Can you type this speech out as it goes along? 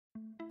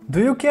Do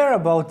you care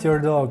about your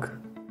dog?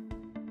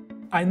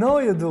 I know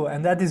you do,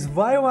 and that is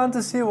why you want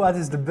to see what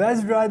is the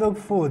best dry dog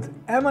food,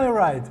 am I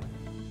right?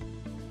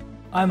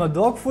 I'm a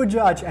dog food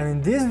judge, and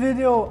in this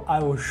video I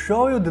will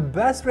show you the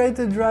best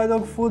rated dry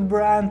dog food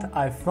brand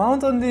I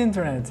found on the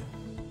internet.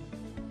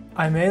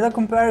 I made a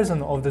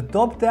comparison of the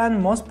top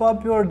 10 most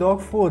popular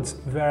dog foods,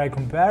 where I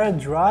compared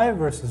dry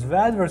versus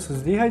wet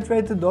versus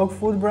dehydrated dog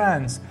food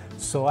brands,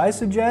 so I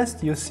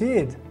suggest you see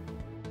it.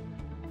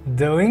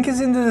 The link is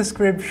in the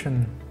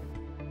description.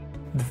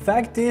 The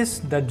fact is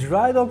that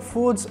dry dog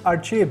foods are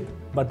cheap,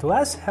 but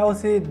less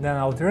healthy than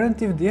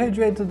alternative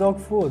dehydrated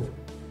dog food.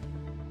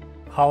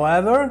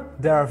 However,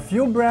 there are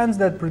few brands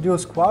that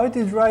produce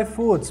quality dry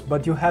foods,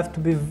 but you have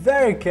to be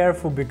very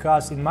careful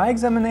because in my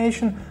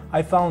examination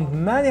I found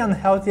many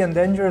unhealthy and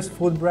dangerous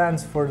food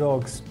brands for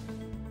dogs.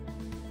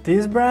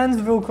 These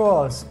brands will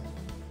cause: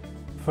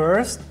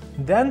 first,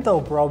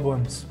 dental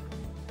problems;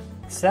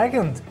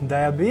 second,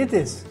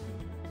 diabetes;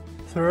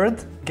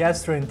 third,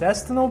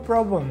 gastrointestinal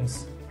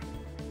problems;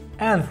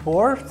 and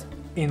fourth,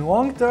 in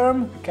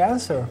long-term,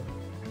 cancer.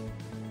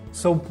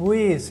 So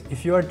please,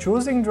 if you are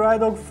choosing dry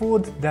dog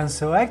food, then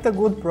select a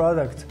good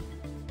product.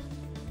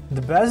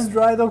 The best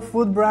dry dog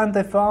food brand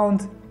I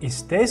found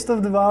is Taste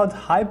of the Wild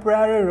High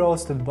Prairie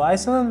Roasted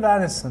Bison and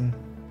Venison.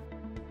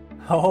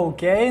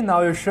 Okay,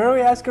 now you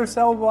surely ask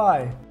yourself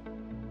why,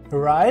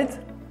 right?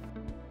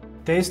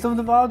 Taste of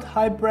the Wild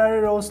High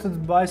Prairie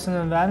Roasted Bison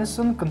and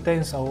Venison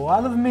contains a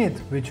lot of meat,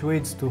 which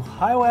leads to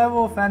high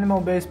level of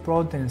animal-based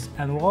proteins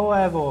and low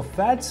level of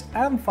fats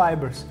and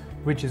fibers,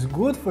 which is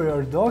good for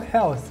your dog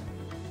health.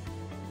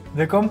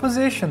 The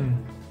composition: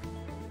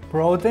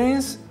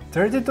 proteins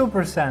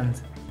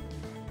 32%,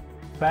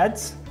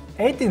 fats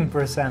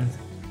 18%,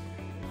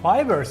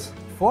 fibers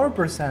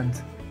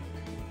 4%,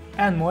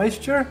 and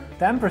moisture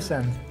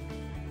 10%.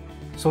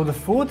 So the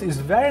food is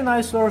very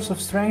nice source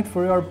of strength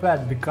for your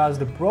pet because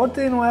the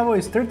protein level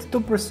is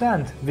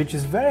 32%, which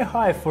is very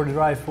high for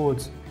dry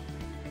foods.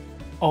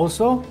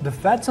 Also, the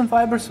fats and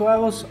fibers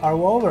levels are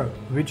lower,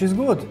 which is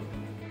good.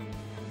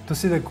 To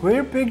see the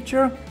clear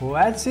picture,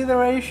 let's see the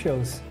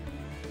ratios.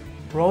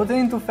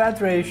 Protein to fat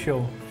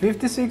ratio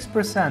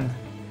 56%,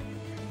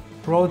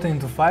 protein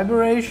to fiber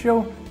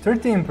ratio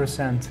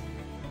 13%.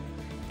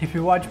 If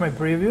you watch my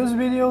previous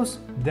videos,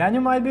 then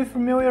you might be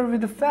familiar with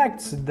the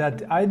facts that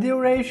the ideal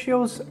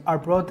ratios are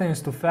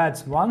proteins to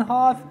fats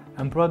 1/2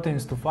 and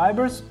proteins to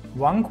fibers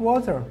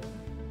 1/4.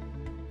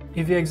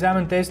 If you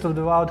examine Taste of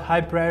the Wild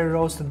High Prairie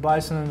Roasted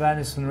Bison and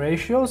Venison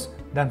ratios,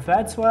 then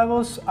fats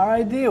levels are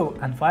ideal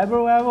and fiber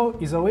level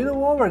is a little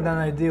lower than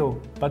ideal,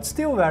 but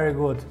still very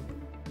good.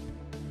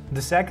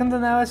 The second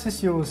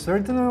analysis you will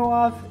certainly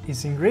love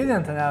is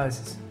ingredient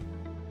analysis.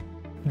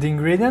 The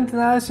ingredient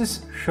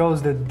analysis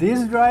shows that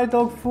this dry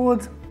dog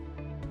food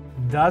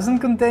doesn't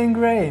contain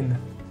grain,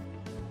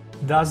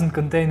 doesn't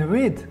contain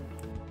wheat,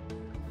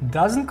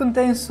 doesn't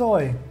contain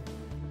soy,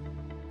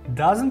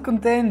 doesn't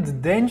contain the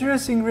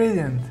dangerous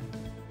ingredient.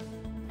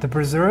 The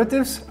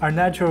preservatives are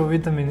natural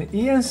vitamin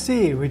E and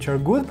C, which are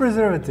good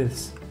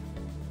preservatives.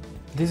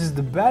 This is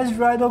the best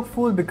dry dog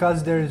food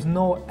because there is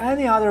no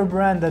any other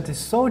brand that is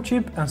so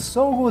cheap and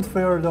so good for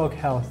your dog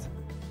health.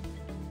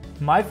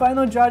 My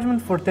final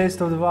judgment for Taste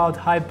of the Wild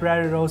High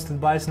Prairie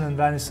Roasted Bison and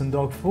Venison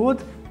dog food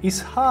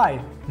is high,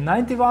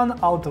 91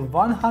 out of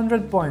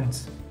 100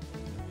 points.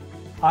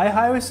 I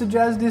highly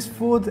suggest this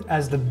food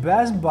as the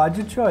best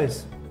budget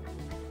choice.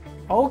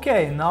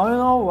 Okay, now you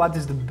know what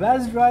is the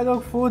best dry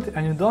dog food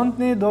and you don't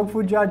need dog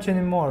food judge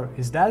anymore,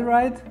 is that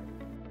right?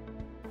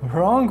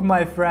 Wrong,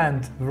 my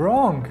friend,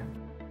 wrong!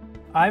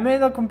 I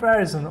made a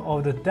comparison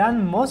of the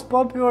 10 most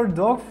popular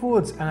dog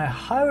foods and I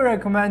highly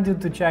recommend you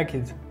to check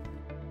it.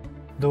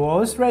 The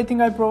lowest rating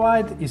I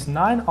provide is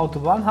 9 out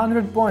of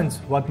 100 points,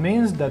 what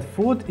means that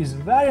food is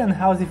very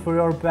unhealthy for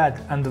your pet,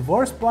 and the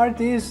worst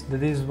part is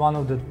that it is one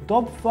of the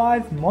top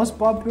 5 most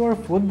popular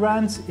food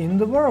brands in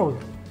the world.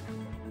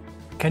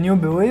 Can you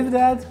believe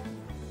that?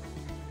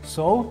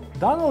 So,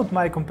 download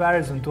my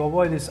comparison to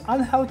avoid these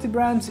unhealthy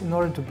brands in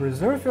order to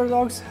preserve your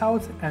dog's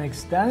health and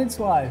extend its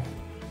life.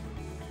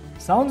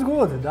 Sounds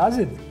good, does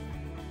it?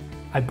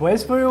 I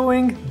placed for you a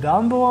link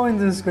down below in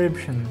the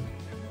description.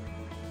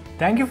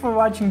 Thank you for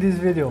watching this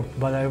video,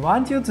 but I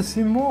want you to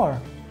see more.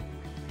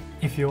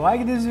 If you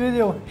like this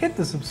video, hit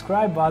the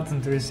subscribe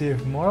button to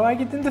receive more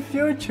like it in the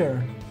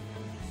future.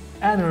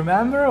 And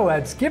remember,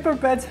 let's keep our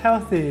pets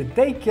healthy,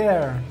 take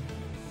care!